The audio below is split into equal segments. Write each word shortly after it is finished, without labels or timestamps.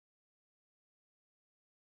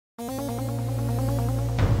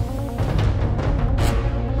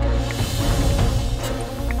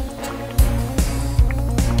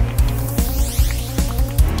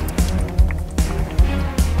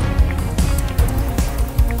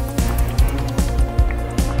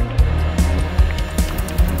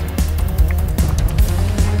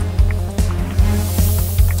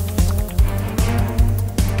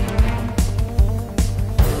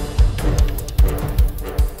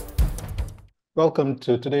Welcome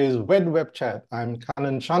to today's WED Web Chat. I'm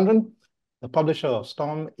Kanan Chandran, the publisher of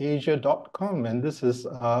stormasia.com, and this is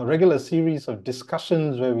a regular series of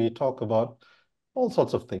discussions where we talk about all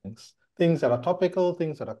sorts of things that are topical,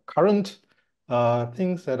 things that are current,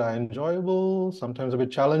 things that are enjoyable, sometimes a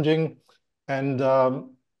bit challenging, and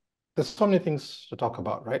there's so many things to talk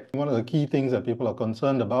about, right? One of the key things that people are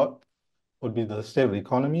concerned about would be the state of the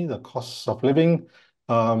economy, the costs of living.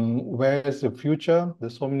 Where is the future?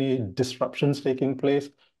 There's so many disruptions taking place.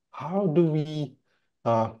 How do we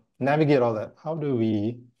uh, navigate all that? How do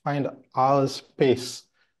we find our space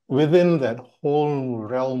within that whole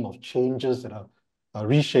realm of changes that are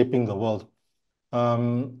reshaping the world?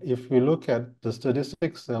 If we look at the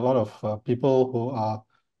statistics, there are a lot of people who are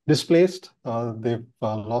displaced. They've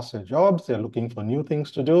lost their jobs. They're looking for new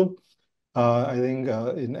things to do. I think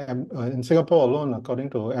in Singapore alone,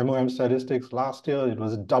 according to MOM statistics, last year it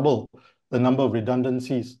was double the number of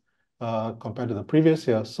redundancies compared to the previous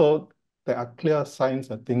year. So there are clear signs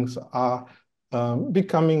that things are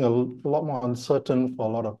becoming a lot more uncertain for a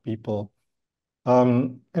lot of people.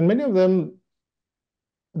 And many of them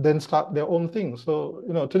then start their own thing.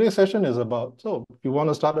 So, today's session is about, so you want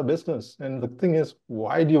to start a business. And the thing is,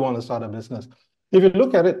 why do you want to start a business? If you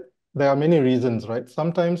look at it, there are many reasons, right?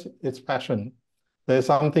 Sometimes it's passion. There's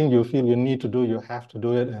something you feel you need to do, you have to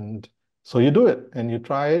do it. And so you do it and you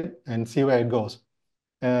try it and see where it goes.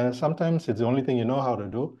 Sometimes it's the only thing you know how to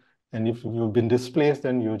do. And if you've been displaced,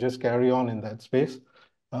 then you just carry on in that space.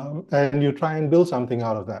 And you try and build something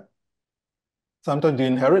out of that. Sometimes you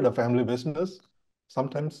inherit a family business.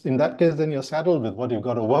 Sometimes in that case, then you're saddled with what you've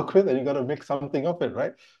got to work with and you've got to make something of it,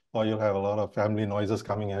 right? Or you'll have a lot of family noises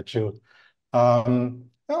coming at you.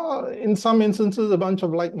 In some instances, a bunch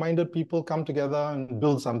of like-minded people come together and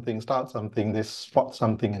build something, start something, they spot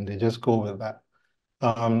something and they just go with that.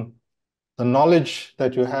 Um, the knowledge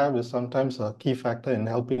that you have is sometimes a key factor in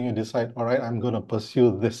helping you decide, all right, I'm going to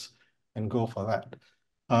pursue this and go for that.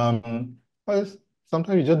 Well,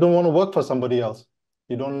 sometimes you just don't want to work for somebody else.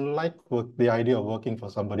 You don't like the idea of working for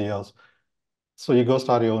somebody else. So you go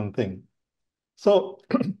start your own thing. So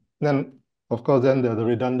then, of course, then there's the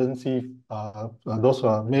redundancy, those who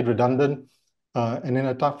are made redundant. And in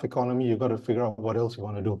a tough economy, you've got to figure out what else you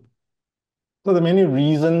want to do. So there are many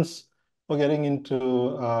reasons for getting into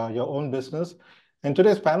your own business. And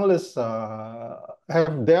today's panelists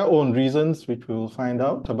have their own reasons, which we will find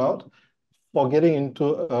out about, for getting into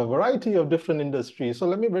a variety of different industries. So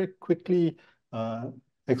let me very quickly uh,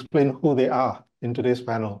 explain who they are in today's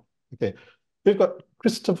panel. Okay, we've got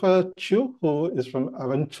Christopher Chu, who is from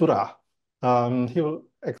Avventura. He will,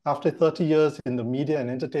 after 30 years in the media and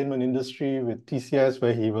entertainment industry with TCS,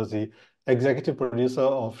 where he was the executive producer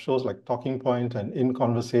of shows like Talking Point and In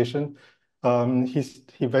Conversation,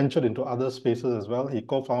 he ventured into other spaces as well. He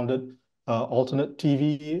co-founded Alternate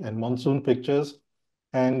TV and Monsoon Pictures,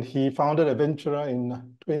 and he founded Avventura in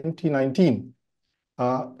 2019.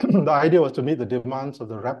 The idea was to meet the demands of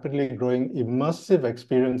the rapidly growing immersive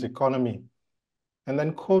experience economy. And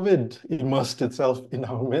then COVID immersed itself in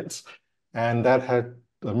our midst, and that had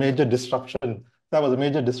a major disruption. That was a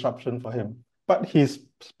major disruption for him. But he's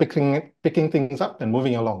picking things up and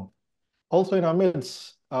moving along. Also in our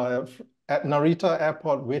midst, at Narita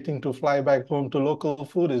Airport, waiting to fly back home to local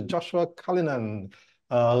food, is Joshua Kalinan,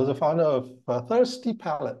 who's the founder of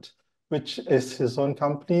Thirstypalate, which is his own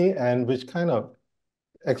company and which kind of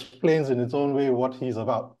explains in its own way what he's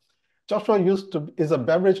about. Joshua is a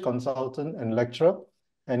beverage consultant and lecturer,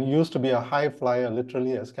 and used to be a high flyer,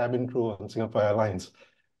 literally as cabin crew on Singapore Airlines.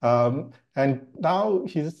 And now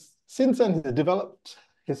since then he's developed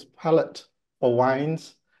his palate for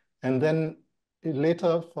wines, and then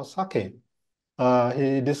later for sake.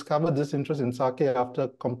 He discovered this interest in sake after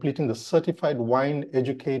completing the Certified Wine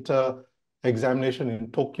Educator examination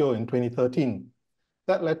in Tokyo in 2013.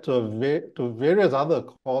 That led to various other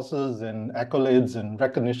courses and accolades and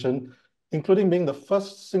recognition, including being the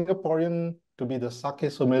first Singaporean to be the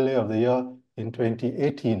Sake Sommelier of the Year in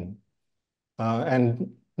 2018.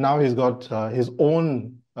 And now he's got his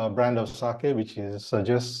own brand of sake, which he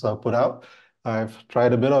suggests put out. I've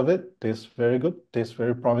tried a bit of it. Tastes very good, tastes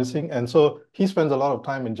very promising. And so he spends a lot of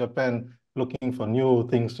time in Japan looking for new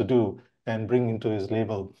things to do and bring into his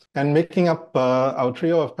label. And making up our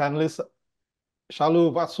trio of panelists,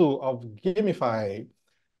 Shalu Wasu of gimmefy.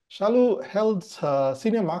 Shalu held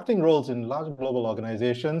senior marketing roles in large global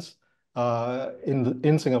organizations.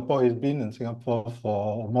 In Singapore, he's been in Singapore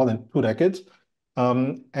for more than 2 decades.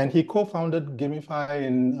 And he co-founded gimmefy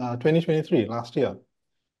in 2023, last year.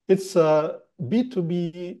 It's a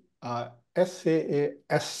B2B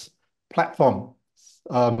SaaS platform.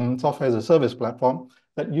 software as a service platform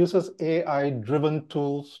that uses AI-driven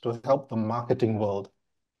tools to help the marketing world.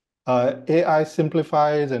 AI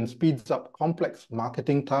simplifies and speeds up complex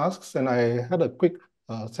marketing tasks, and I had a quick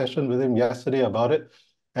session with him yesterday about it,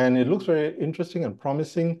 and it looks very interesting and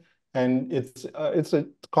promising. And it's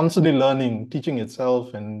constantly learning, teaching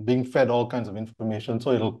itself, and being fed all kinds of information,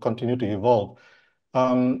 so it'll continue to evolve.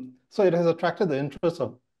 So it has attracted the interest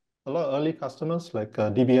of a lot of early customers like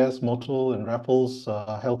DBS, Motul, and Raffles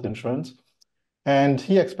Health Insurance. And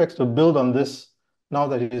he expects to build on this now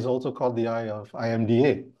that he's also caught the eye of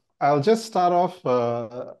IMDA. I'll just start off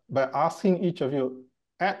by asking each of you,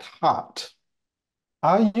 at heart,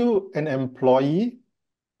 are you an employee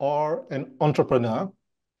or an entrepreneur?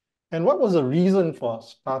 And what was the reason for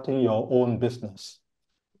starting your own business?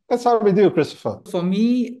 Let's start with you, Christopher. For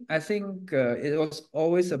me, I think it was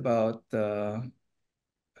always about the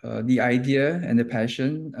idea and the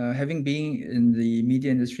passion. Having been in the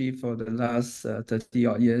media industry for the last 30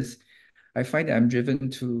 odd years, I find that I'm driven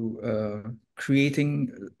to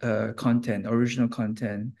creating content, original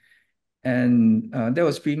content. And that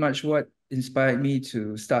was pretty much what inspired me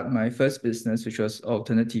to start my first business, which was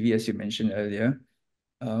alternate TV, as you mentioned earlier.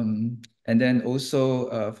 And then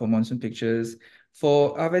also for Monsoon Pictures.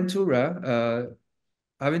 For Avventura,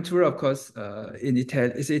 of course, in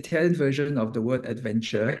Italian, is the Italian version of the word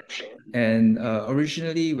adventure. And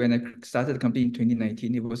originally, when I started the company in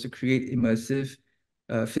 2019, it was to create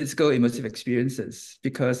physical immersive experiences,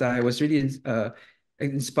 because I was really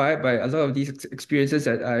inspired by a lot of these experiences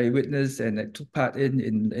that I witnessed and I took part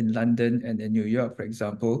in London and in New York, for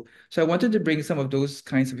example. So I wanted to bring some of those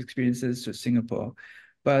kinds of experiences to Singapore.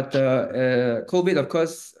 But COVID, of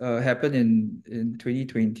course, happened in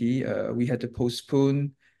 2020. We had to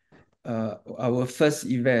postpone our first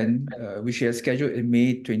event, which we had scheduled in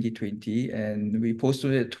May 2020, and we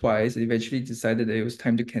postponed it twice. And eventually decided that it was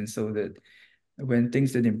time to cancel it when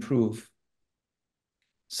things didn't improve.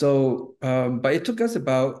 So, but it took us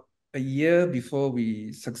about a year before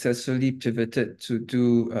we successfully pivoted to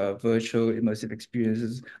do virtual immersive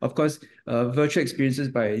experiences. Of course, virtual experiences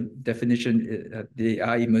by definition, they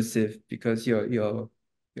are immersive because you're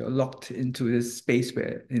locked into this space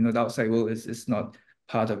where the outside world is not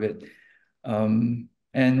part of it. And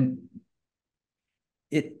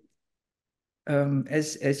it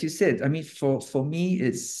as you said, I mean, for me,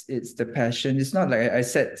 it's the passion. It's not like I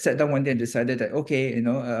sat down one day and decided that, okay, I'm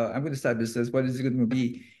going to start a business. What is it going to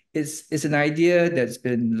be? It's an idea that's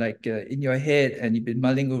been like in your head, and you've been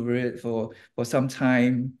mulling over it for some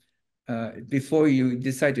time before you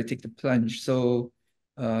decide to take the plunge. So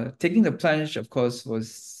taking the plunge, of course,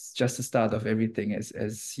 was just the start of everything,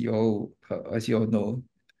 as you all know.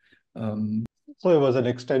 So it was an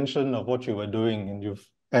extension of what you were doing,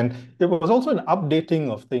 and it was also an updating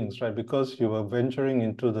of things, right? Because you were venturing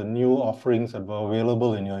into the new offerings that were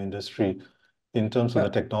available in your industry in terms of the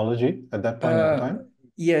technology at that point in time.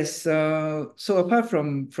 Yes. So apart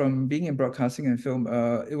from being in broadcasting and film,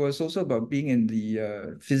 it was also about being in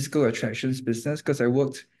the physical attractions business, because I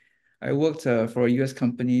worked for a US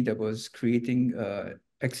company that was creating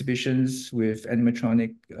exhibitions with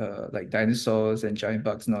animatronic like dinosaurs and giant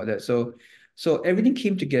bugs and all that. So everything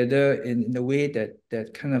came together in a way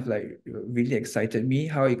that kind of like really excited me,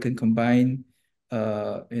 how it can combine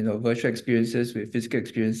virtual experiences with physical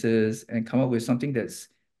experiences and come up with something that's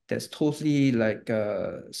totally like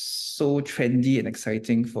so trendy and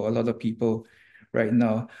exciting for a lot of people right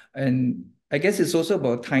now. And I guess it's also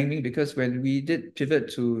about timing, because when we did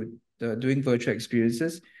pivot to doing virtual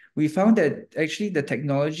experiences, we found that actually the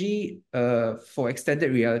technology for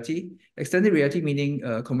extended reality meaning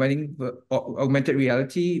combining augmented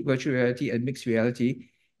reality, virtual reality, and mixed reality,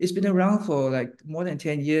 it's been around for like more than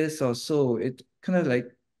 10 years or so. It kind of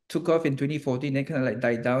like took off in 2014, then kind of like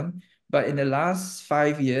died down. But in the last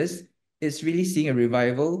 5 years, it's really seeing a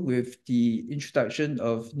revival with the introduction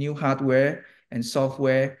of new hardware and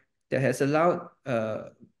software that has allowed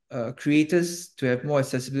creators to have more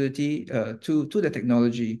accessibility to the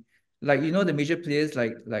technology. Like the major players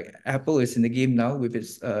like Apple is in the game now with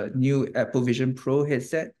its new Apple Vision Pro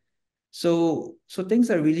headset. So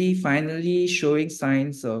things are really finally showing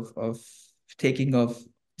signs of taking off,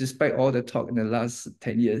 despite all the talk in the last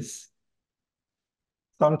 10 years.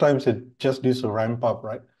 Sometimes it just needs to ramp up,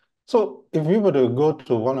 right? So if we were to go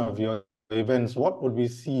to one of your events, what would we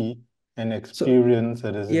see and So experience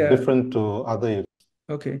that is yeah, different to other events?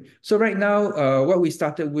 okay. So right now, what we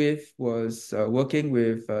started with was working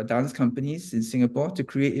with dance companies in Singapore to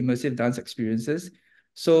create immersive dance experiences.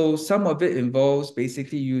 So some of it involves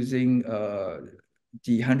basically using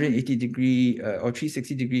the 180-degree or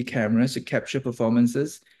 360-degree cameras to capture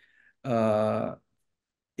performances. Uh,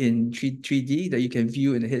 in 3D that you can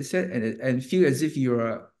view in the headset and feel as if you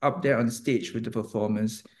are up there on the stage with the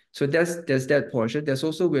performance. So there's that portion. There's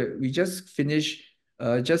also where we just finished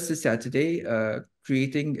just this Saturday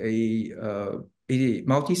creating a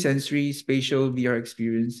multi-sensory spatial VR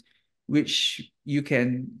experience, which you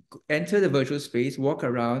can enter the virtual space, walk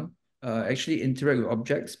around, actually interact with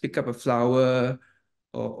objects, pick up a flower,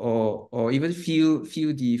 or even feel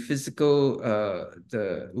the physical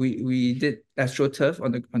we did astroturf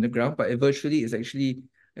on the ground, but virtually is actually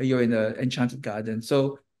you're in an enchanted garden.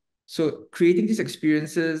 So creating these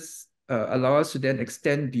experiences allow us to then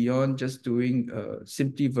extend beyond just doing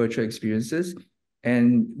simply virtual experiences.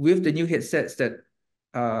 And with the new headsets that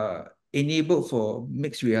are enabled for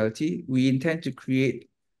mixed reality, we intend to create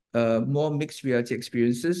more mixed reality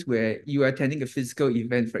experiences where you are attending a physical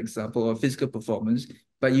event, for example, or physical performance,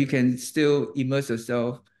 but you can still immerse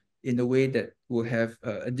yourself in a way that will have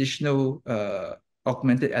additional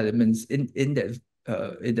augmented elements in that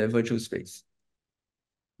virtual space.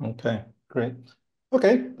 Okay, great.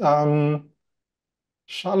 Okay,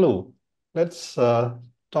 Shalu, let's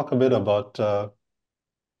talk a bit about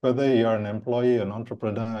whether you're an employee, an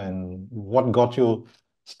entrepreneur, and what got you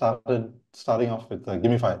starting off with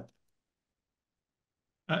gimmefy.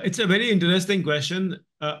 It's a very interesting question.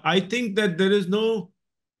 I think that there is no,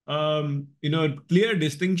 clear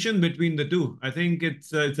distinction between the two. I think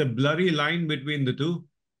it's a blurry line between the two.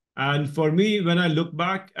 And for me, when I look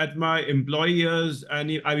back at my employee years,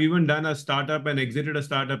 and I've even done a startup and exited a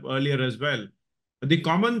startup earlier as well, the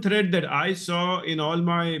common thread that I saw in all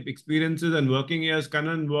my experiences and working years,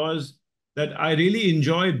 Kanan, was that I really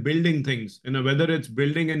enjoy building things, whether it's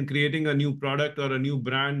building and creating a new product or a new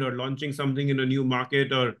brand or launching something in a new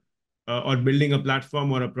market or building a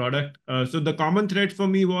platform or a product. So the common thread for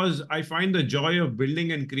me was I find the joy of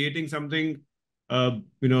building and creating something,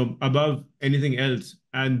 above anything else.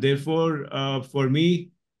 And therefore, for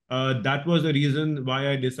me, that was the reason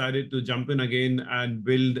why I decided to jump in again and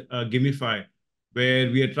build Gimmefy,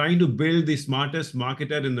 where we are trying to build the smartest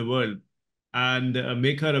marketer in the world and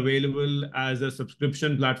make her available as a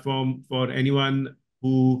subscription platform for anyone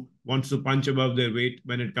who wants to punch above their weight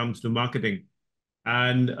when it comes to marketing.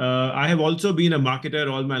 And I have also been a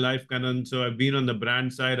marketer all my life, Kanan. So I've been on the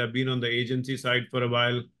brand side, I've been on the agency side for a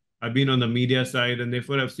while, I've been on the media side, and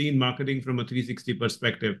therefore I've seen marketing from a 360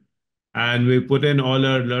 perspective. And we put in all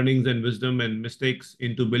our learnings and wisdom and mistakes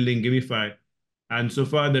into building Gimmefy. And so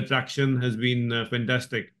far, the traction has been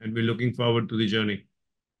fantastic, and we're looking forward to the journey.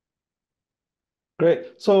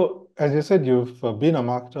 Great. So, as you said, you've been a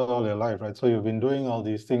marketer all your life, right? So you've been doing all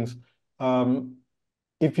these things.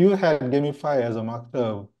 If you had Gimmefy as a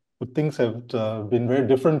marketer, would things have been very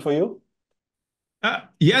different for you?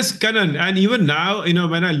 Yes, Kanan. And even now,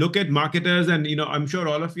 when I look at marketers, and I'm sure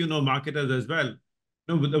all of you know marketers as well.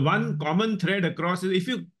 The one common thread across is if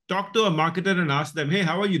you talk to a marketer and ask them, "Hey,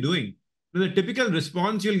 how are you doing?" The typical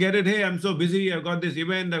response you'll get it, "Hey, I'm so busy. I've got this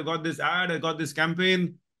event, I've got this ad, I've got this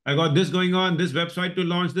campaign, I got this going on, this website to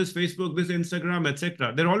launch, this Facebook, this Instagram,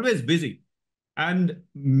 etc." They're always busy. And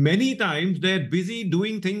many times they're busy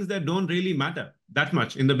doing things that don't really matter that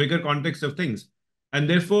much in the bigger context of things. And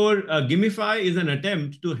therefore, Gimmefy is an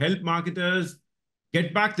attempt to help marketers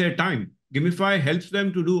get back their time. Gimmefy helps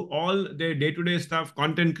them to do all their day-to-day stuff,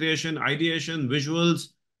 content creation, ideation,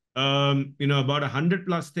 visuals, about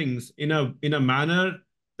 100+ things in a manner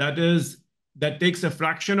that takes a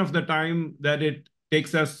fraction of the time that it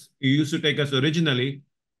used to take us originally,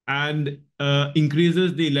 and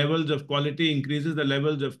increases the levels of quality, increases the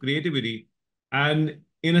levels of creativity, and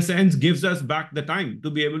in a sense gives us back the time to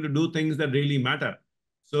be able to do things that really matter.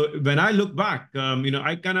 So when I look back,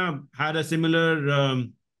 I kind of had a similar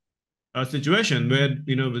situation where,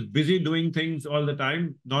 was busy doing things all the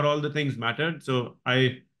time. Not all the things mattered. So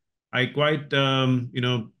I quite,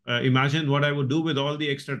 imagined what I would do with all the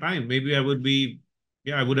extra time. Maybe I would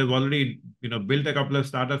have already, built a couple of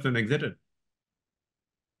startups and exited.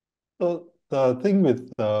 So the thing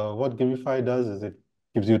with what Gimmefy does is it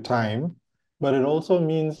gives you time, but it also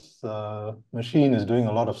means machine is doing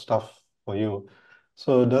a lot of stuff for you.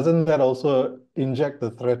 So doesn't that also inject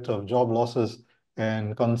the threat of job losses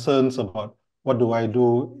and concerns about what do I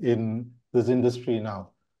do in this industry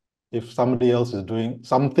now? If something else is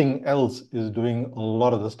doing a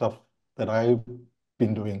lot of the stuff that I've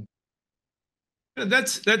been doing.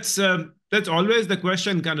 That's always the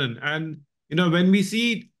question, Kanan. And when we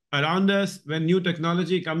see around us, when new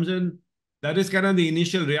technology comes in, that is kind of the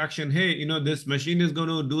initial reaction. Hey, this machine is going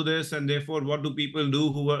to do this, and therefore, what do people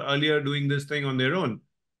do who were earlier doing this thing on their own?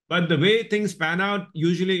 But the way things pan out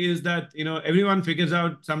usually is that everyone figures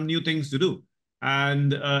out some new things to do.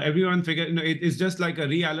 and everyone figured, it's just like a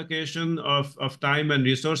reallocation of time and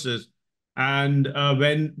resources. And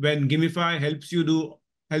when gimmefy helps you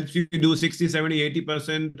do 60, 70,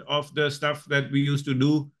 80% of the stuff that we used to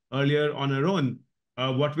do earlier on our own,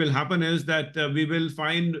 what will happen is that we will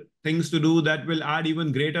find things to do that will add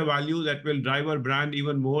even greater value, that will drive our brand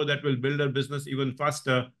even more, that will build our business even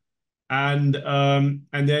faster. And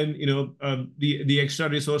then the extra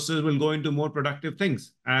resources will go into more productive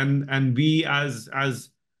things, and we as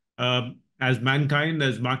mankind,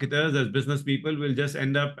 as marketers, as business people, will just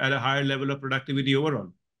end up at a higher level of productivity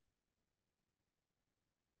overall.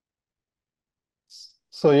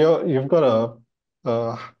 So you've got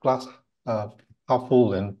a glass half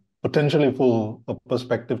full and potentially full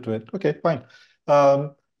perspective to it. Okay, fine.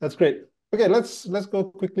 That's great. Okay, let's go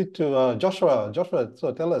quickly to Joshua. Joshua,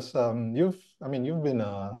 so tell us, you've been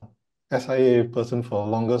a SIA person for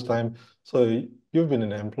the longest time, so you've been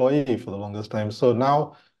an employee for the longest time. So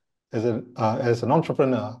now, as an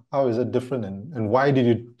entrepreneur, how is it different, and why did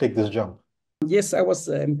you take this jump? Yes, I was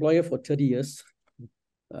an employer for 30 years,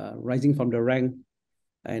 rising from the rank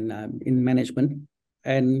and in management.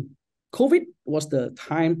 And COVID was the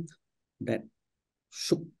time that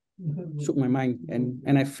shook my mind.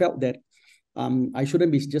 And I felt that I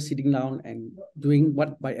shouldn't be just sitting down and doing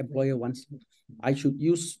what my employer wants. I should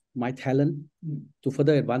use my talent to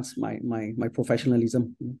further advance my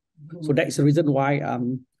professionalism. So that is the reason why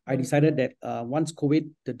I decided that once COVID,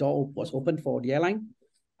 the door was open for the airline,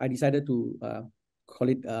 I decided to call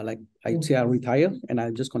it I'd say I retire and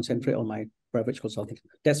I just concentrate on my beverage consulting.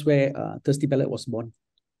 That's where Thirstypalate was born.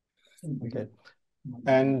 Okay.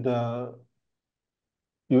 And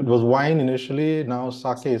it was wine initially, now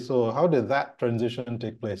sake. So how did that transition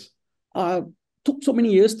take place? Took so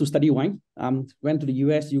many years to study wine. Went to the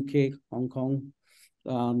US, UK, Hong Kong,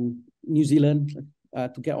 New Zealand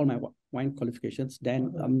to get all my wine qualifications.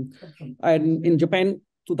 Then and in Japan,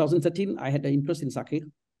 2013, I had the interest in sake.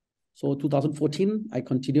 So 2014, I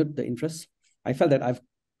continued the interest. I felt that I've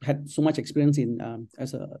had so much experience in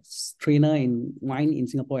as a trainer in wine in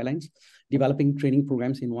Singapore Airlines, developing training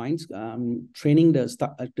programs in wines, training the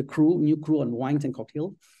new crew on wines and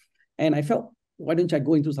cocktail. And I felt, why don't I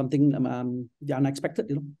go into something the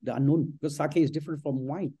unexpected, the unknown, because sake is different from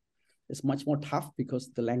wine. It's much more tough because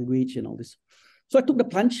the language and all this. So I took the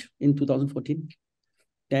plunge in 2014.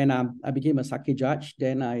 Then I became a sake judge.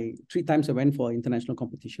 Then 3 times I went for international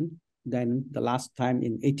competition. Then the last time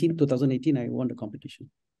in 2018, I won the competition.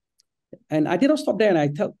 And I did not stop there, and I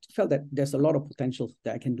felt that there's a lot of potential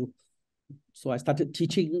that I can do. So I started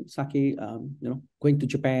teaching sake, going to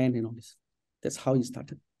Japan and all this. That's how it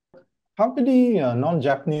started. How many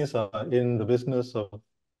non-Japanese are in the business of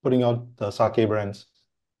putting out the sake brands?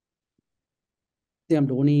 I think I'm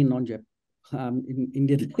the only non-Jap in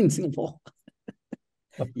Indian in Singapore.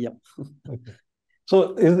 Yep. Okay.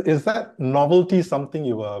 So is that novelty something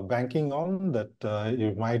you were banking on, that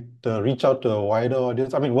you might reach out to a wider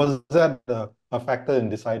audience? I mean, was that a factor in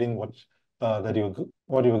deciding what you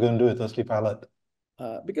were going to do with Thirstypalate?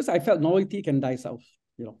 Because I felt novelty can die out,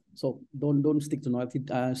 So don't stick to novelty.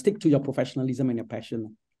 Stick to your professionalism and your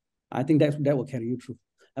passion. I think that will carry you through.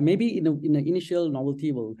 Maybe in the initial,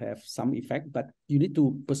 novelty will have some effect, but you need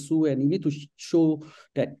to pursue and you need to show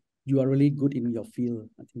that you are really good in your field.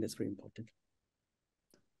 I think that's very important.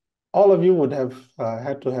 All of you would have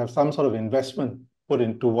had to have some sort of investment put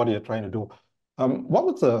into what you're trying to do.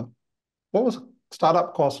 What was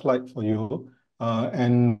startup cost like for you?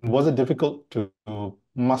 And was it difficult to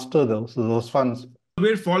muster those funds?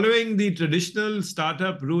 We're following the traditional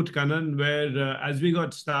startup route, Kanan, where as we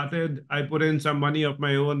got started, I put in some money of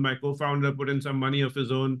my own, my co-founder put in some money of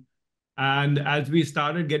his own. And as we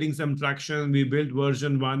started getting some traction, we built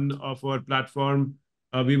version 1 of our platform.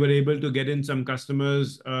 We were able to get in some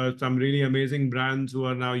customers, some really amazing brands who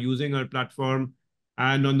are now using our platform.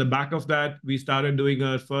 And on the back of that, we started doing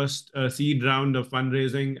our first seed round of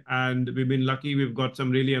fundraising. And we've been lucky. We've got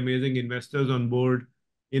some really amazing investors on board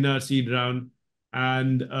in our seed round.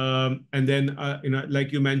 And then,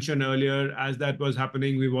 like you mentioned earlier, as that was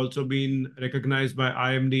happening, we've also been recognized by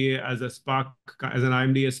IMDA as an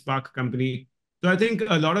IMDA Spark company. So I think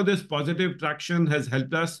a lot of this positive traction has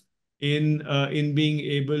helped us in being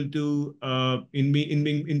able to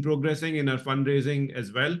in progressing in our fundraising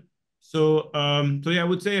as well. So yeah, I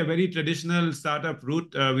would say a very traditional startup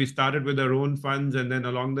route. We started with our own funds, and then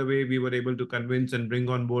along the way, we were able to convince and bring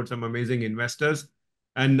on board some amazing investors.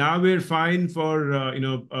 And now we're fine for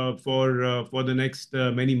the next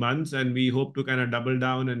many months, and we hope to kind of double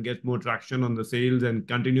down and get more traction on the sales and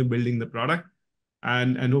continue building the product.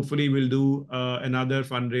 And hopefully we'll do another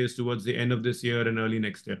fundraise towards the end of this year and early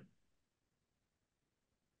next year.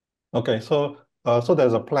 Okay, so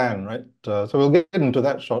there's a plan, right? So we'll get into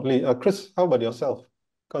that shortly. Chris, how about yourself?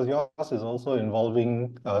 Because yours is also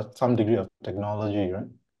involving some degree of technology, right?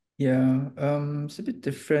 Yeah, it's a bit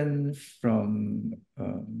different from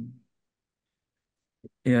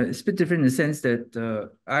yeah, it's a bit different in the sense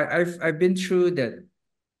that I've been through that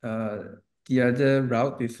the other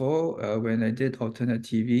route before when I did alternate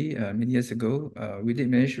TV many years ago. We did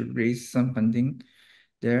manage to raise some funding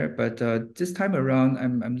there, but this time around,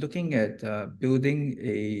 I'm looking at building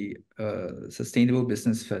a sustainable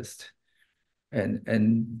business first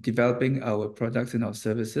and developing our products and our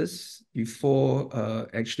services before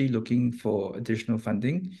actually looking for additional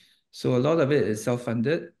funding. So a lot of it is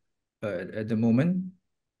self-funded at the moment.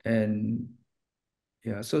 And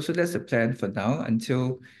yeah, so that's the plan for now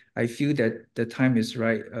until I feel that the time is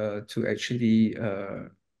right to actually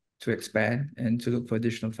to expand and to look for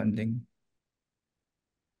additional funding.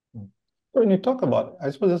 So when you talk about, I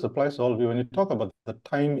suppose this applies to all of you, when you talk about the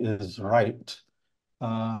time is right,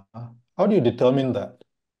 how do you determine that?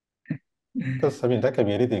 Because I mean, that can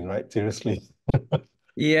be anything, right? Seriously.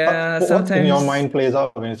 Yeah, What in your sometimes mind plays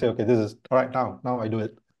out when you say, okay, this is right now I do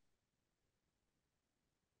it?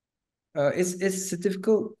 it's a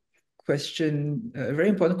difficult question, a very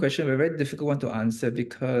important question, but a very difficult one to answer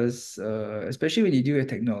because especially when you deal with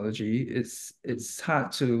technology, it's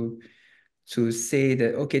hard to say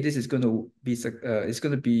that okay, this is going to be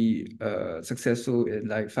successful in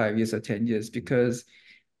like 5 years or 10 years because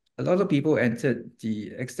a lot of people entered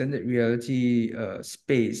the extended reality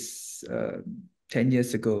space 10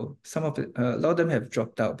 years ago. A lot of them have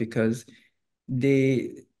dropped out because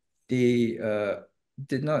they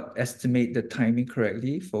did not estimate the timing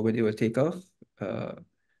correctly for when they will take off. Uh,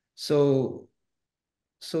 so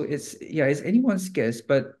it's anyone's guess,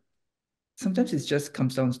 but sometimes it just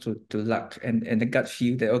comes down to luck and the gut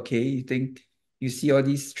feel that okay, you see all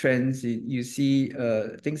these trends, you see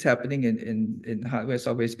things happening in hardware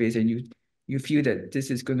software space, and you feel that this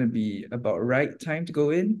is going to be about right time to go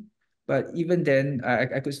in. But even then,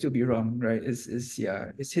 I could still be wrong, right? It's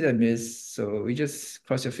hit and miss. So we just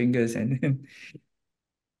cross your fingers and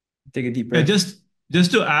take a deep Yeah, breath.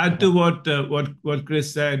 just to add to what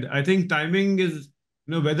Chris said, I think timing is,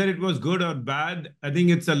 whether it was good or bad, I think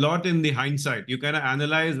it's a lot in the hindsight. You kind of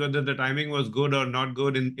analyze whether the timing was good or not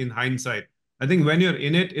good in hindsight. I think when you're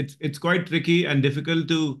in it, it's quite tricky and difficult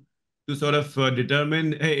to sort of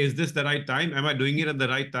determine, hey, is this the right time? Am I doing it at the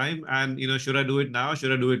right time? And should I do it now?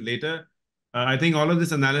 Should I do it later? I think all of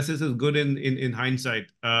this analysis is good in hindsight.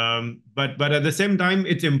 But at the same time,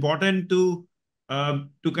 it's important to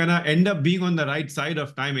kind of end up being on the right side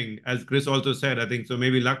of timing, as Chris also said. I think so.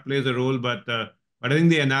 Maybe luck plays a role, but I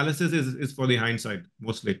think the analysis is for the hindsight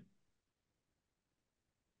mostly.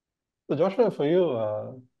 So Joshua, for you,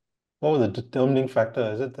 what was the determining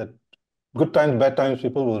factor? Is it that good times, bad times,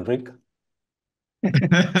 people will drink? I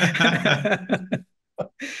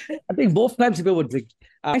think both times people would drink.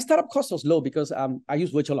 My startup cost was low because I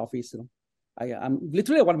use virtual office. I'm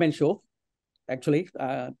literally a one-man show. Actually,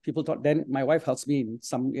 people thought then my wife helps me in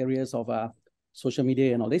some areas of social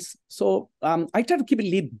media and all this. So I try to keep it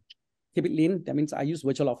lean. Keep it lean. That means I use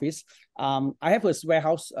virtual office. I have a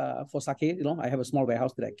warehouse for sake. I have a small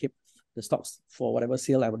warehouse that I keep the stocks for whatever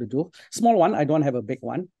sale I want to do. Small one. I don't have a big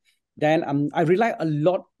one. Then I rely a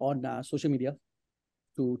lot on social media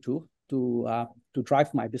to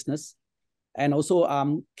drive my business. And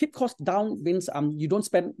also keep costs down means you don't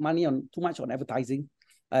spend money on too much on advertising,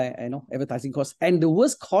 advertising costs. And the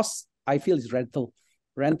worst cost I feel is rental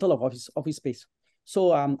of office space.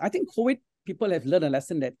 So I think COVID people have learned a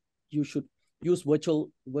lesson that you should use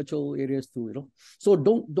virtual areas too. So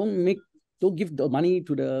don't give the money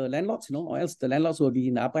to the landlords, or else the landlords will be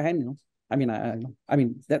in the upper hand. I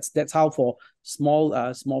mean that's how for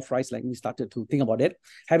small fries like me started to think about it.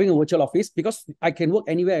 Having a virtual office because I can work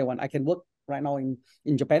anywhere I want. I can work right now in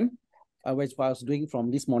Japan, which I was doing from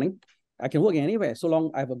this morning. I can work anywhere so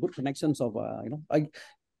long I have a good connections of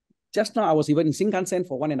just now I was even in Shinkansen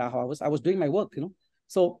for 1.5 hours. I was doing my work,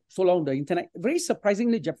 So long the internet, very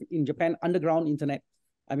surprisingly in Japan, underground internet.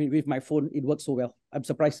 I mean, with my phone, it works so well. I'm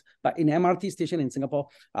surprised. But in MRT station in Singapore,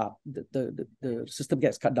 the system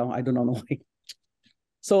gets cut down. I do not know why.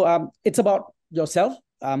 So it's about yourself.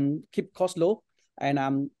 Keep costs low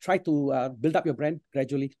and try to build up your brand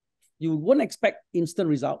gradually. You won't expect instant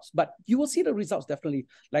results, but you will see the results definitely.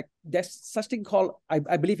 Like there's such thing called,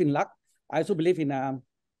 I believe in luck. I also believe in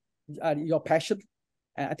your passion.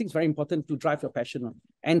 And I think it's very important to drive your passion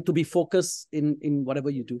and to be focused in whatever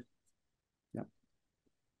you do. Yeah.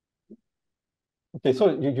 Okay,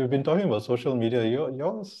 so you've been talking about social media.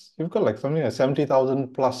 You've got like something like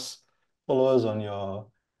 70,000 plus followers on your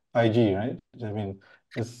IG, right? I mean,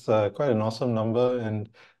 it's quite an awesome number. And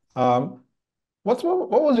um, what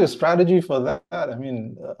was your strategy for that? I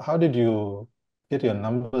mean, how did you get your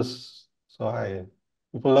numbers so high?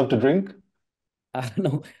 People love to drink.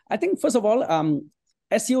 No, I think first of all,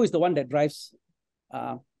 SEO is the one that drives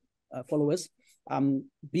followers.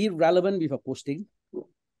 Be relevant with your posting.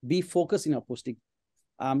 Be focused in your posting.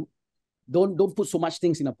 Don't put so much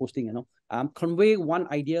things in a posting. Convey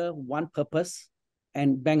one idea, one purpose,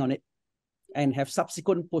 and bang on it, and have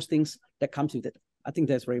subsequent postings that comes with it. I think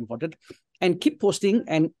that's very important. And keep posting,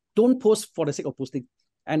 and don't post for the sake of posting.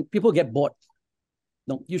 And people get bored.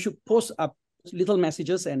 No, you should post up little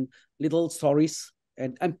messages and little stories,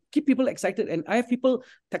 and keep people excited. And I have people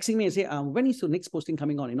texting me and say, when is your next posting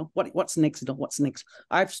coming on? What's next? What's next?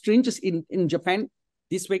 I have strangers in Japan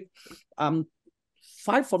this week.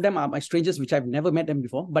 5 of them are my strangers, which I've never met them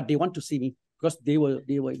before, but they want to see me because they were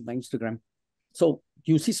in my Instagram. So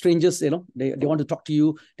you see strangers, they want to talk to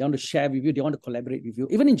you, they want to share with you, they want to collaborate with you,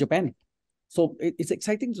 even in Japan. So it's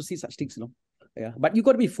exciting to see such things, Yeah, but you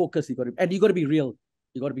got to be focused, you got to be real.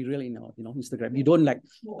 You got to be real in Instagram. You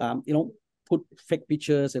don't put fake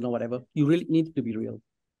pictures and whatever. You really need to be real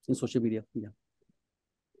in social media. Yeah.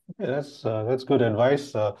 Okay, that's good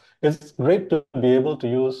advice. It's great to be able to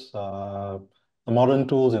use the modern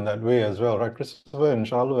tools in that way as well, right? Christopher and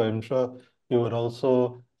Shalu, I'm sure you would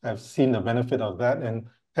also have seen the benefit of that. And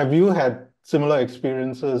have you had similar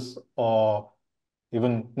experiences or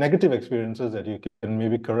even negative experiences that you can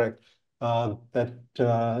maybe correct that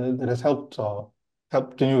has helped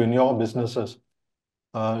you in your businesses?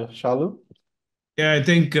 Shalu? Yeah, I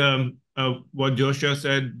think what Joshua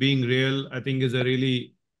said, being real, I think is a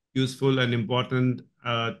really useful and important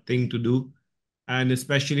thing to do. And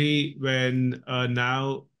especially when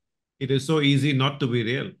now it is so easy not to be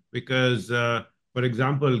real because, for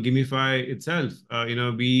example, gimmefy itself,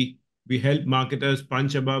 we help marketers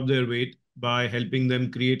punch above their weight by helping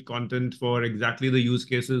them create content for exactly the use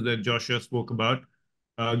cases that Joshua spoke about.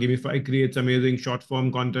 Gimmefy creates amazing short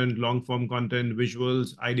form content, long form content,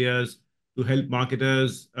 visuals, ideas to help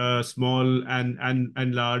marketers, small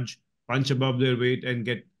and large, punch above their weight and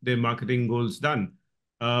get their marketing goals done.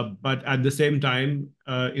 But at the same time,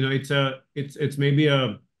 it's maybe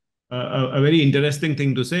a very interesting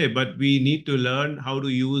thing to say, but we need to learn how to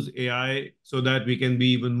use AI so that we can be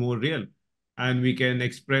even more real, and we can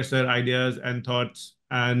express our ideas and thoughts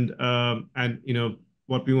and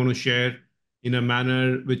what we want to share in a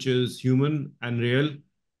manner which is human and real,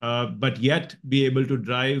 but yet be able to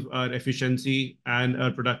drive our efficiency and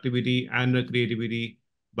our productivity and our creativity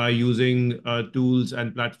by using tools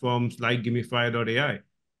and platforms like gimmefy.ai.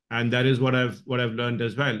 And that is what I've learned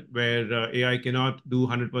as well, where AI cannot do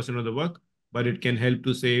 100% of the work, but it can help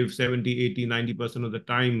to save 70, 80, 90% of the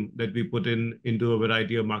time that we put into a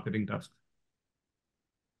variety of marketing tasks.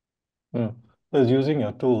 So it's using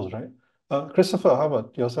your tools, right? Christopher, how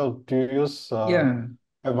about yourself? Do you use Yeah,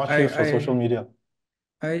 have much use for social media?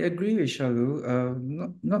 I agree with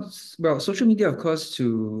Shalu. Well, social media, of course,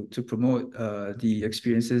 to promote the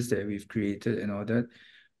experiences that we've created and all that.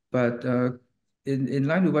 But in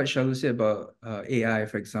line with what Shalu said about AI,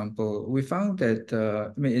 for example, we found that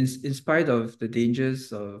in spite of the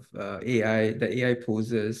dangers of AI, that AI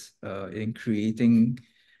poses in creating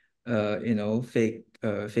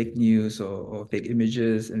fake news or fake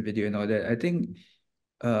images and video and all that, I think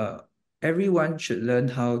everyone should learn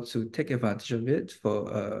how to take advantage of it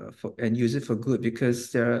for and use it for good,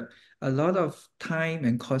 because there are a lot of time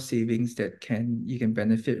and cost savings that you can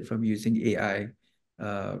benefit from using AI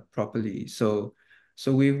properly. So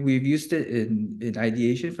we've used it in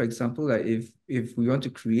ideation, for example. Like if we want to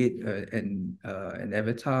create an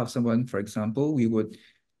avatar of someone, for example, we would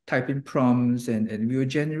type in prompts and we will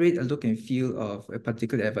generate a look and feel of a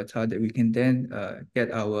particular avatar that we can then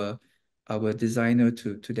get our designer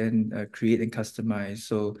to then create and customize.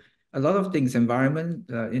 So a lot of things, environment,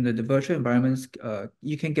 in the virtual environments,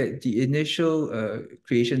 you can get the initial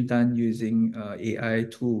creation done using AI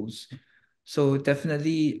tools. So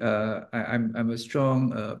definitely, I'm a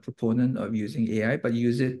strong proponent of using AI, but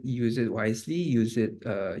use it wisely, use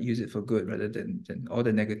it for good rather than all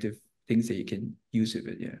the negative things that you can use it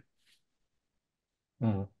with. Yeah.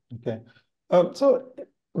 Okay. So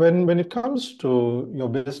when it comes to your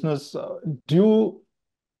business, did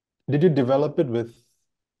you develop it with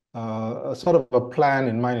a sort of a plan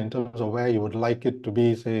in mind in terms of where you would like it to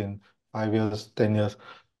be, say in 5 years, 10 years?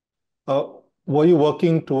 Were you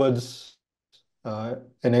working towards an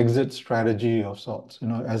exit strategy of sorts?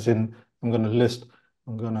 As in, I'm going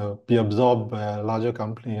to be absorbed by a larger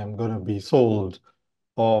company, I'm going to be sold,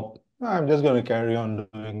 or I'm just going to carry on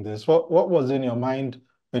doing this. What was in your mind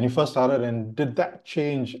when you first started, and did that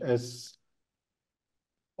change as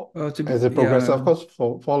To be, it progressed? yeah, Of course,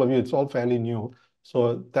 for all of you, it's all fairly new,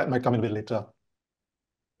 so that might come in a bit later.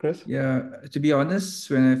 Chris? yeah. To be honest,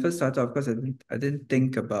 when I first started, of course, I didn't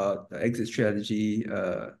think about exit strategy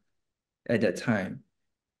at that time.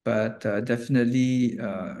 But definitely,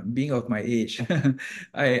 being of my age,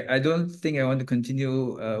 I don't think I want to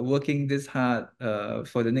continue working this hard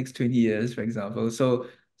for the next 20 years, for example. So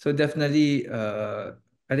definitely,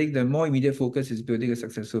 I think the more immediate focus is building a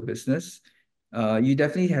successful business. You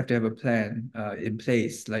definitely have to have a plan in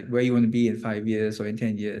place, like where you want to be in 5 years or in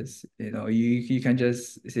 10 years. You can't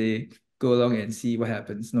just say go along and see what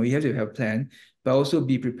happens. No, you have to have a plan, but also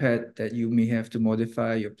be prepared that you may have to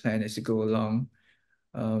modify your plan as you go along.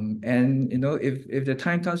 And if the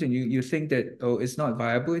time comes and you think that, oh, it's not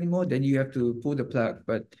viable anymore, then you have to pull the plug.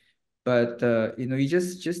 But you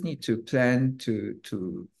just need to plan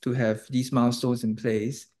to have these milestones in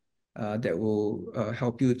place that will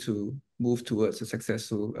help you to move towards a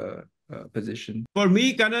successful position. For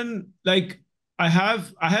me, Kanan, like I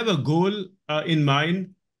have a goal in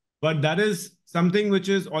mind, but that is something which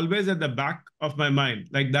is always at the back of my mind.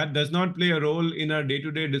 Like that does not play a role in our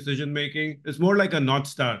day-to-day decision making. It's more like a North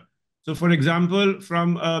Star. So, for example,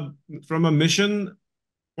 from a mission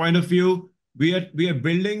point of view, we are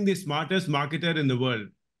building the smartest marketer in the world.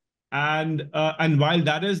 And while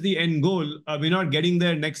that is the end goal, we're not getting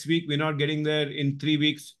there next week. We're not getting there in 3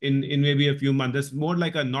 weeks, in maybe a few months. It's more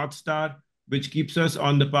like a North Star, which keeps us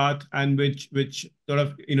on the path, and which sort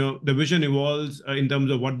of, the vision evolves in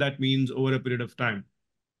terms of what that means over a period of time.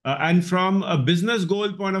 And from a business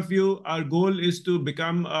goal point of view, our goal is to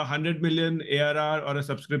become a 100 million ARR or a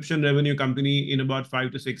subscription revenue company in about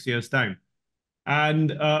 5 to 6 years' time.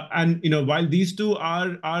 And while these two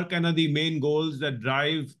are kind of the main goals that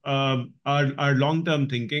drive our long-term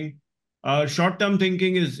thinking, short-term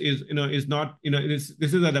thinking is not, this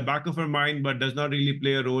is at the back of our mind, but does not really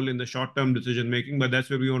play a role in the short-term decision making. But that's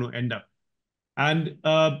where we want to end up. And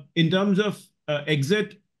in terms of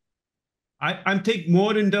exit, I think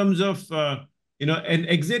more in terms of an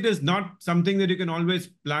exit is not something that you can always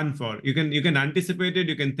plan for. You can anticipate it,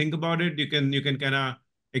 you can think about it, you can kind of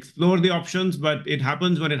explore the options, but it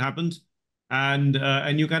happens when it happens, and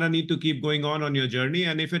you kind of need to keep going on your journey.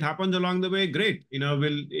 And if it happens along the way, great.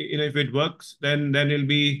 If it works, then it'll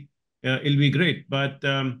be great. But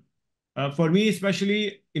for me,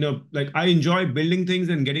 especially, like I enjoy building things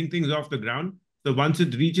and getting things off the ground. So once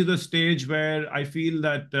it reaches a stage where I feel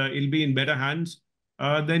that it'll be in better hands,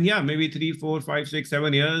 then yeah, maybe 3, 4, 5, 6,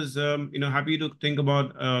 7 years. Happy to think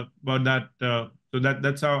about that. So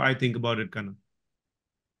that's how I think about it, kind of.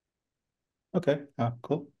 Okay,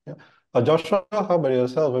 cool. Yeah. Joshua, how about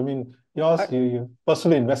yourself? I mean, you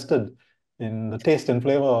personally invested in the taste and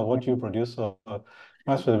flavor of what you produce, so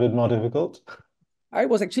must be a bit more difficult. I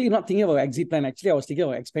was actually not thinking about exit plan. Actually, I was thinking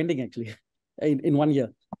about expanding actually in 1 year.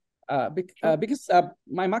 Because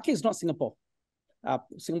my market is not Singapore.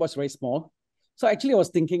 Singapore is very small. So actually I was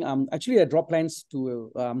thinking, actually I dropped plans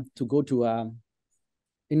to go to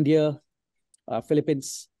India,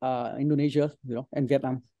 Philippines, Indonesia, and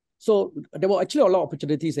Vietnam. So there were actually a lot of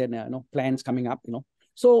opportunities and plans coming up,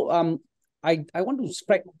 So I want to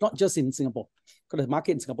spread not just in Singapore, because the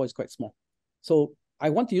market in Singapore is quite small. So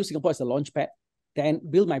I want to use Singapore as a launch pad, then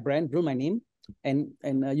build my brand, build my name, and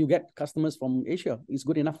you get customers from Asia. It's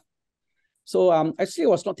good enough. So actually I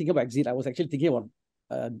was not thinking about exit. I was actually thinking about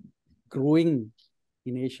growing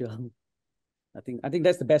in Asia. I think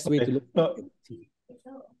that's the best way to look.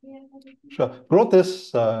 Sure. Growth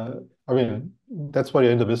is, I mean, that's what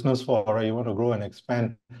you're in the business for, right? You want to grow and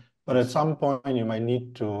expand. But at some point,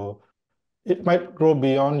 it might grow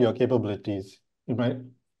beyond your capabilities. There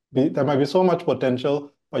might be so much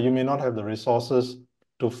potential, but you may not have the resources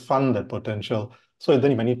to fund that potential. So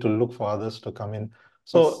then you might need to look for others to come in.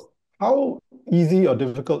 So how easy or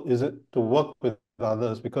difficult is it to work with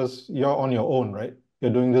others? Because you're on your own, right?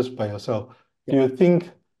 You're doing this by yourself. Do you think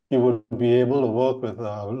you would be able to work with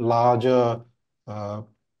a larger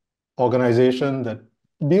organization that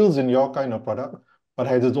deals in your kind of product, but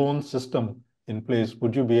has its own system in place?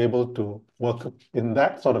 Would you be able to work in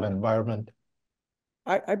that sort of environment?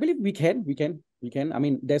 I believe we can. I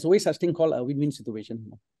mean, there's always such thing called a win-win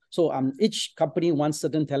situation. So each company wants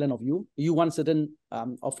certain talent of you. You want certain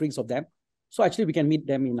offerings of them. So actually, we can meet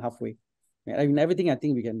them in halfway. I mean, everything I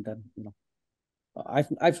think we can done.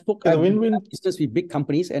 I've spoken win-win business with big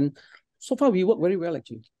companies, and so far we work very well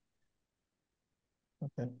actually.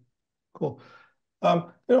 Okay, cool.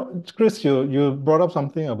 Chris, you brought up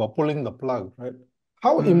something about pulling the plug, right?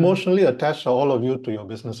 How emotionally attached are all of you to your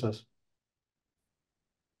businesses?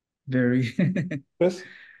 Very, Chris?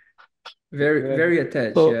 very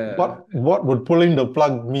attached. So Yeah. what would pulling the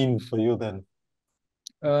plug mean for you then?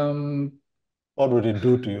 Um, What would it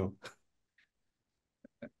do to you?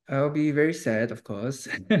 I'll be very sad, of course.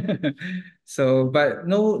 So, but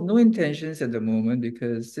no intentions at the moment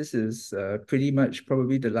because this is pretty much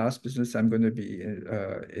probably the last business I'm going to be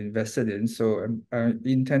invested in. So I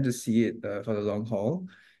intend to see it for the long haul.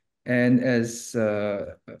 And as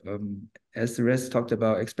the rest talked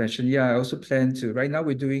about expansion, yeah, I also plan to. Right now,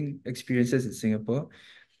 we're doing experiences in Singapore,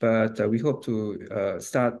 but we hope to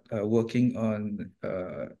start working on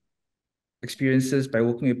experiences by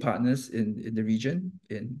working with partners in the region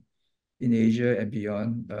in Asia and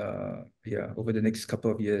beyond. Yeah, over the next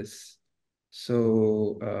couple of years.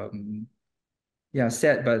 So yeah,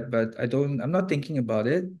 sad, but I'm not thinking about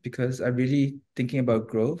it because I'm really thinking about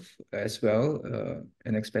growth as well,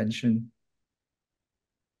 and expansion.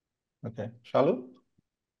 Okay. Shalu?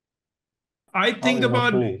 I How think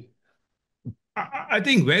about emotionally? I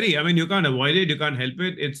think very. I mean, you can't avoid it. You can't help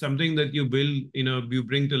it. It's something that you build, you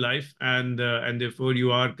bring to life, and therefore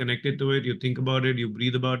you are connected to it. You think about it. You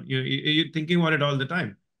breathe about. You're thinking about it all the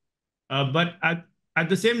time. But at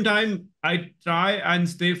the same time, I try and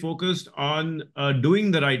stay focused on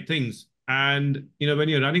doing the right things. And when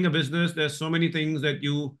you're running a business, there's so many things that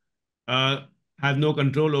you uh, have no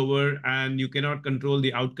control over, and you cannot control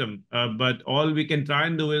the outcome. But all we can try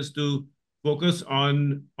and do is to focus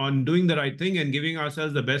on doing the right thing and giving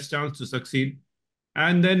ourselves the best chance to succeed,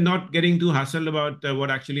 and then not getting too hassled about what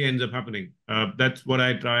actually ends up happening. That's what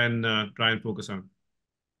I try and focus on.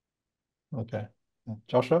 Okay.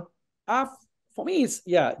 Joshua? Uh, for me, it's,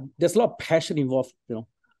 yeah, there's a lot of passion involved,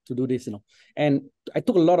 to do this, and I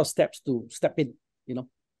took a lot of steps to step in,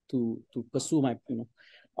 to pursue my,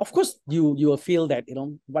 of course, you will feel that,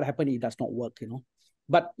 what happened, it does not work,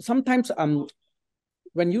 but sometimes,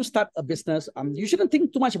 when you start a business, you shouldn't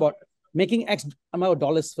think too much about making X amount of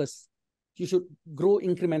dollars first. You should grow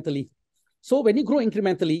incrementally. So when you grow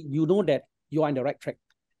incrementally, you know that you are on the right track,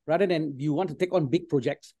 rather than you want to take on big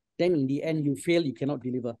projects. Then in the end, you fail, you cannot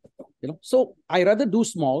deliver. So I rather do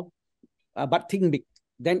small, but think big.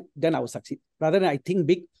 Then I will succeed. Rather than I think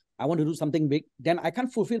big, I want to do something big, then I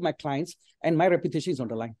can't fulfill my clients and my reputation is on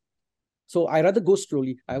the line. So I rather go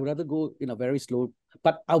slowly. I would rather go in a very slow,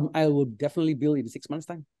 but I will definitely build in 6 months'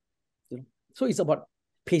 time. So it's about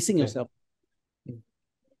pacing yourself.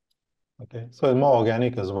 Okay, so it's more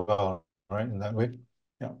organic as well, right? In that way.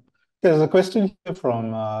 Yeah. There's a question here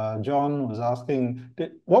from John was asking,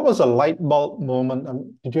 what was a light bulb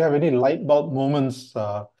moment? Did you have any light bulb moments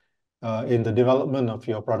in the development of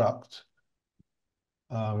your product?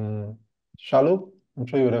 Shalu, I'm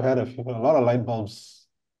sure you would have had a lot of light bulbs.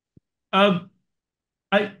 I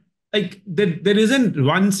like there isn't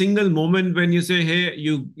one single moment when you say, hey,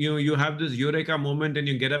 you have this eureka moment and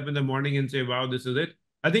you get up in the morning and say, wow, this is it.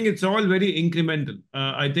 I think it's all very incremental.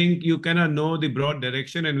 I think you kind of know the broad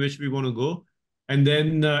direction in which we want to go, and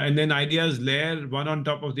then ideas layer one on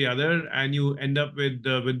top of the other, and you end up with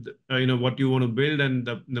what you want to build and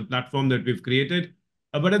the platform that we've created.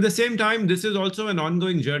 But at the same time, this is also an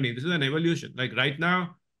ongoing journey. This is an evolution. Like right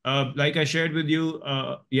now, like I shared with you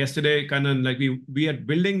yesterday, Kanan, like we are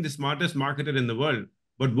building the smartest marketer in the world.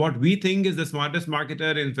 But what we think is the smartest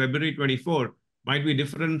marketer in February 24 might be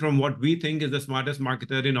different from what we think is the smartest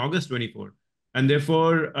marketer in August 24. And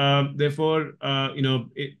therefore,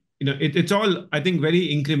 it's all, I think, very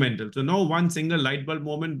incremental. So no one single light bulb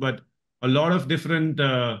moment, but a lot of different,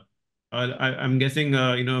 I'm guessing,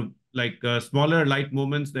 smaller light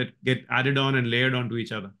moments that get added on and layered onto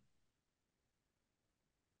each other.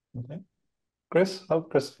 Okay. Christopher,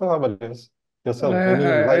 how about yourself?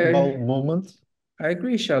 Any light bulb moments? I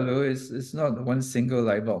agree, Shalu. It's not one single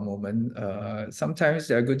light bulb moment. Sometimes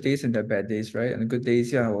there are good days and there are bad days, right? And the good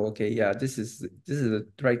days, yeah, well, okay, yeah, this is the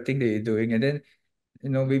right thing that you're doing. And then,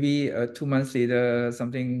 maybe 2 months later,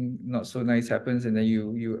 something not so nice happens, and then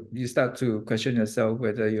you start to question yourself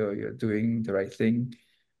whether you're doing the right thing.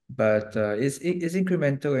 But it's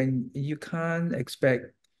incremental, and you can't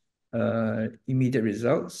expect immediate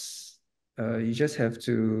results. You just have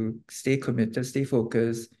to stay committed, stay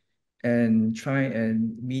focused, and try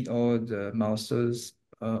and meet all the milestones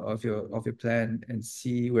of your plan and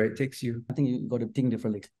see where it takes you. I think you got to think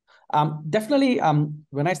differently. Definitely,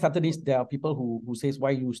 when I started this, there are people who says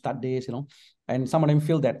why you start this, and some of them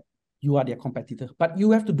feel that you are their competitor, but you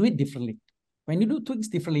have to do it differently. When you do things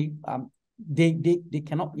differently, they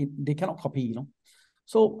cannot copy,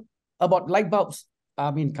 So about light bulbs, I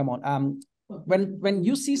mean, come on. when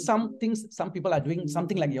you see some things, some people are doing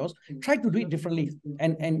something like yours, try to do it differently,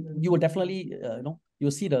 and you will definitely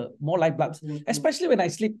you'll see the more lifebloods. Especially when I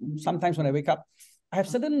sleep, sometimes when I wake up, I have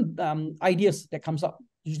certain ideas that comes up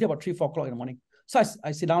usually about 3-4 o'clock in the morning. So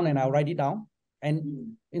I sit down and I'll write it down,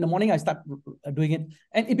 and in the morning I start doing it,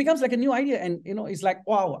 and it becomes like a new idea, and it's like,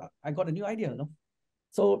 wow, I got a new idea.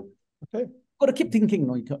 So Okay. got to keep thinking,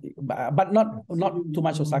 but not too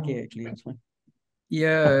much of sake actually.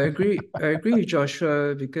 Yeah, I agree with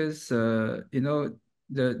Joshua, because the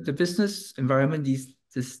business environment these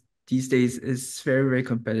days is very, very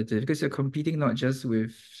competitive, because you're competing not just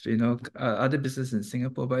with other business in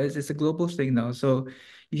Singapore, but it's a global thing now. So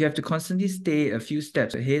you have to constantly stay a few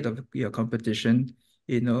steps ahead of your competition,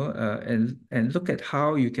 and look at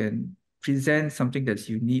how you can present something that's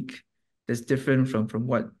unique, that's different from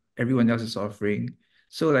what everyone else is offering.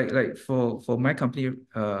 So like for my company,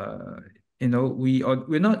 we're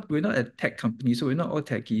not a tech company, so we're not all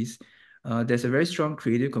techies. There's a very strong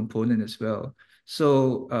creative component as well.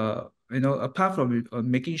 So apart from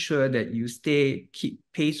making sure that you keep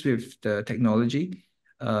pace with the technology,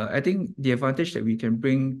 I think the advantage that we can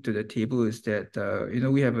bring to the table is that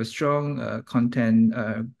we have a strong content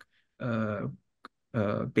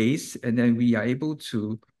base, and then we are able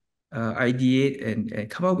to ideate and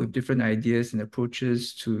come up with different ideas and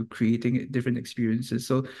approaches to creating different experiences.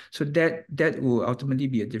 So that will ultimately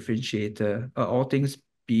be a differentiator, all things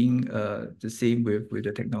being the same with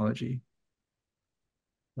the technology.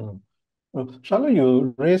 Well, Shalu,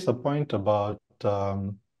 you raised a point about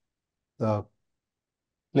the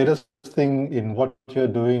latest thing in what you're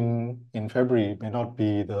doing in February may not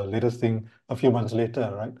be the latest thing a few months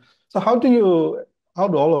later, right? So how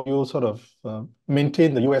do all of you sort of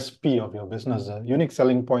maintain the USP of your business, the unique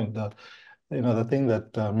selling point, the thing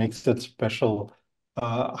that makes it special?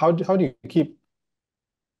 How do you keep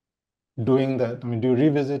doing that? I mean, do you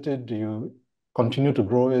revisit it? Do you continue to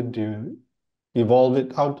grow it? Do you evolve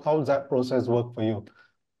it? How does that process work for you?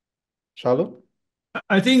 Shalu?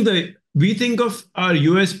 I think that we think of our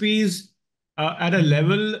USPs at a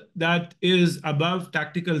level that is above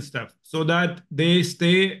tactical stuff, so that they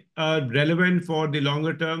stay relevant for the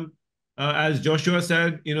longer term. As Joshua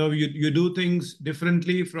said, you do things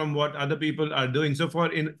differently from what other people are doing. So for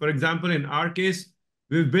example, in our case,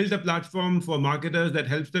 we've built a platform for marketers that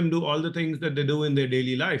helps them do all the things that they do in their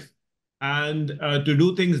daily life. And to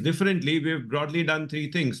do things differently, we've broadly done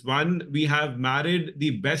three things. One, we have married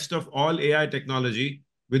the best of all AI technology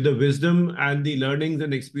with the wisdom and the learnings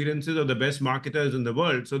and experiences of the best marketers in the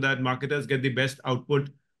world, so that marketers get the best output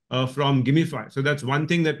from gimmefy. So that's one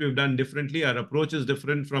thing that we've done differently. Our approach is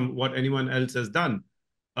different from what anyone else has done.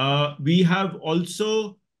 We have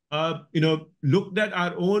also looked at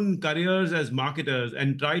our own careers as marketers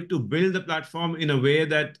and tried to build the platform in a way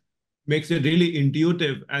that makes it really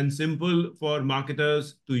intuitive and simple for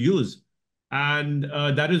marketers to use. And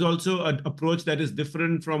that is also an approach that is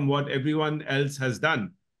different from what everyone else has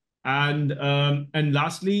done. And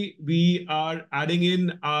lastly, we are adding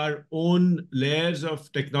in our own layers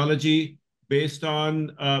of technology based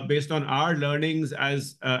on our learnings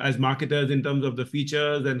as marketers, in terms of the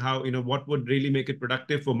features and how what would really make it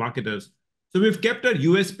productive for marketers. So we've kept our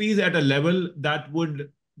USPs at a level that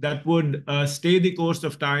would stay the course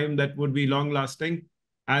of time, that would be long lasting,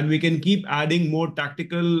 and we can keep adding more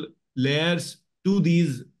tactical layers to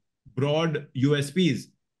these broad USPs,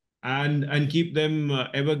 and keep them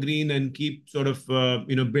evergreen, and keep sort of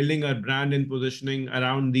building our brand and positioning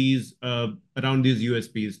around these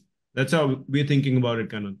USPs. That's how we're thinking about it,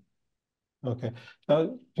 Kanan. Okay.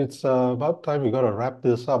 It's about time we got to wrap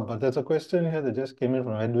this up, but there's a question here that just came in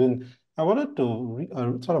from Edwin. I wanted to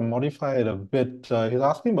sort of modify it a bit. He's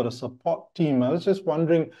asking about a support team. I was just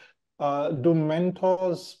wondering, do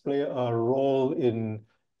mentors play a role in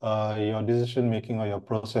your decision making or your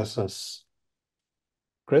processes?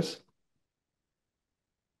 Chris?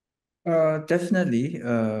 Definitely.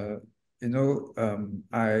 I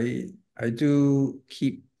do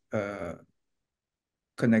keep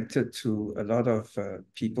connected to a lot of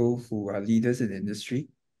people who are leaders in the industry.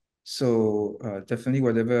 So definitely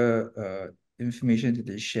whatever information that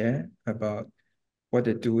they share about what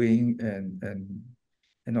they're doing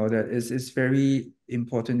and all that is very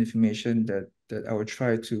important information that I will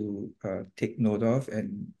try to take note of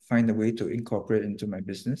and find a way to incorporate into my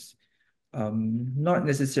business. Not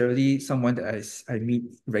necessarily someone that I meet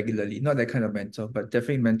regularly, not that kind of mentor, but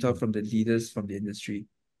definitely mentor from the leaders from the industry.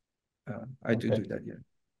 I do that, yeah.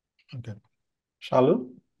 Okay. Shalu?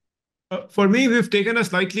 For me, we've taken a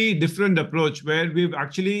slightly different approach, where we've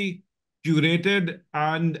actually curated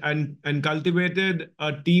and cultivated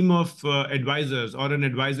a team of advisors or an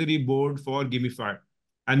advisory board for gimmefy.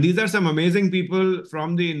 And these are some amazing people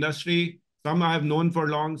from the industry. Some I have known for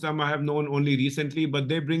long, some I have known only recently, but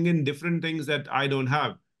they bring in different things that I don't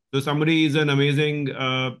have. So somebody is an amazing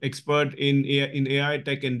expert in AI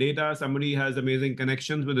tech and data. Somebody has amazing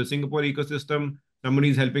connections with the Singapore ecosystem. Somebody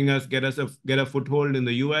is helping us get a foothold in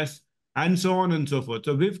the US, and so on and so forth.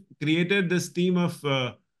 So we've created this team of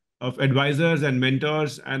advisors and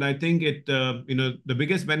mentors, and I think the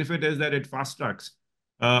biggest benefit is that it fast tracks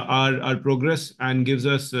our progress and gives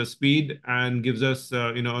us speed and gives us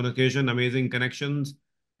on occasion amazing connections,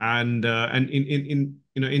 and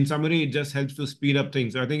in summary, it just helps to speed up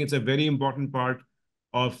things. So I think it's a very important part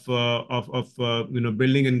of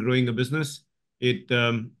building and growing a business. It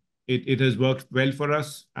has worked well for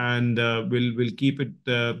us, and we'll keep it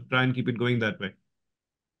try and keep it going that way.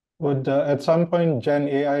 Would at some point Gen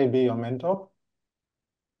AI be your mentor?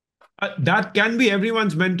 That can be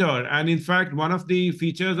everyone's mentor. And in fact, one of the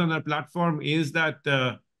features on our platform is that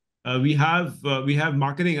we have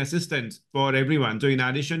marketing assistants for everyone. So in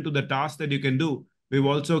addition to the tasks that you can do, we've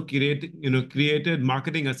also created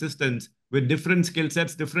marketing assistants with different skill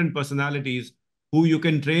sets, different personalities, who you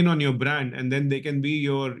can train on your brand, and then they can be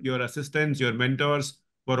your assistants, your mentors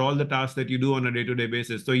for all the tasks that you do on a day-to-day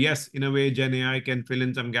basis. So yes, in a way, Gen AI can fill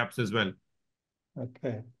in some gaps as well.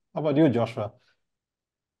 Okay. How about you, Joshua?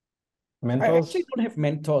 I Mentors? actually don't have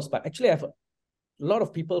mentors, but actually I have a lot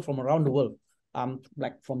of people from around the world.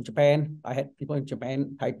 Like from Japan, I had people in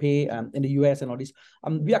Japan, Taipei, in the US and all this.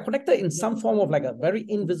 We are connected in some form of like a very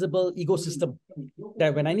invisible ecosystem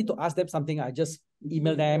that when I need to ask them something, I just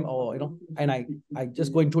email them, or and I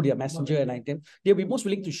just go into their messenger, and they'll be most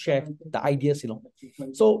willing to share the ideas,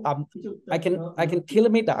 So I can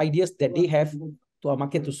tailor-make the ideas that they have to our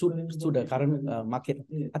market to suit the current market.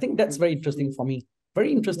 I think that's very interesting for me.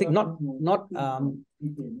 Very interesting, not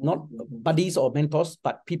buddies or mentors,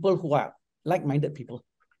 but people who are like-minded people.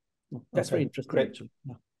 That's very interesting. Great. Actually.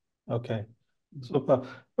 Yeah. Okay, super.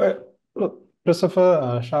 Well, look,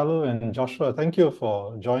 Christopher, Shalu, and Joshua, thank you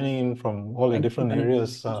for joining in from all the different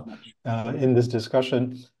areas in this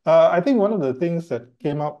discussion. I think one of the things that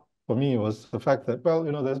came up for me was the fact that, well,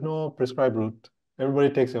 there's no prescribed route. Everybody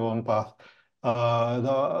takes their own path.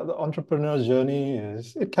 The entrepreneur's journey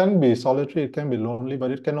it can be solitary, it can be lonely, but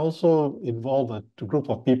it can also involve a group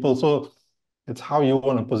of people. So it's how you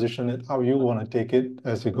want to position it, how you want to take it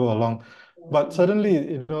as you go along. But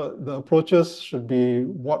certainly, the approaches should be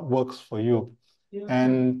what works for you.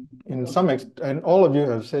 And and all of you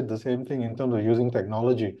have said the same thing in terms of using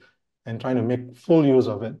technology and trying to make full use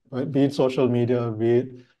of it, right? Be it social media, be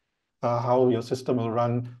it how your system will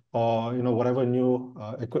run, or whatever new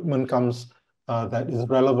equipment comes that is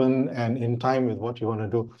relevant and in time with what you want to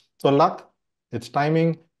do. So luck, it's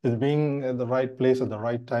timing, it's being at the right place at the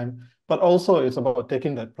right time. But also it's about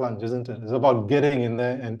taking that plunge, isn't it? It's about getting in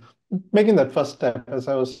there and making that first step. As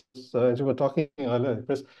you were talking earlier,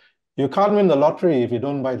 Chris, you can't win the lottery if you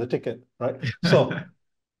don't buy the ticket, right? So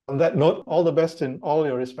on that note, all the best in all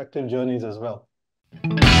your respective journeys as well.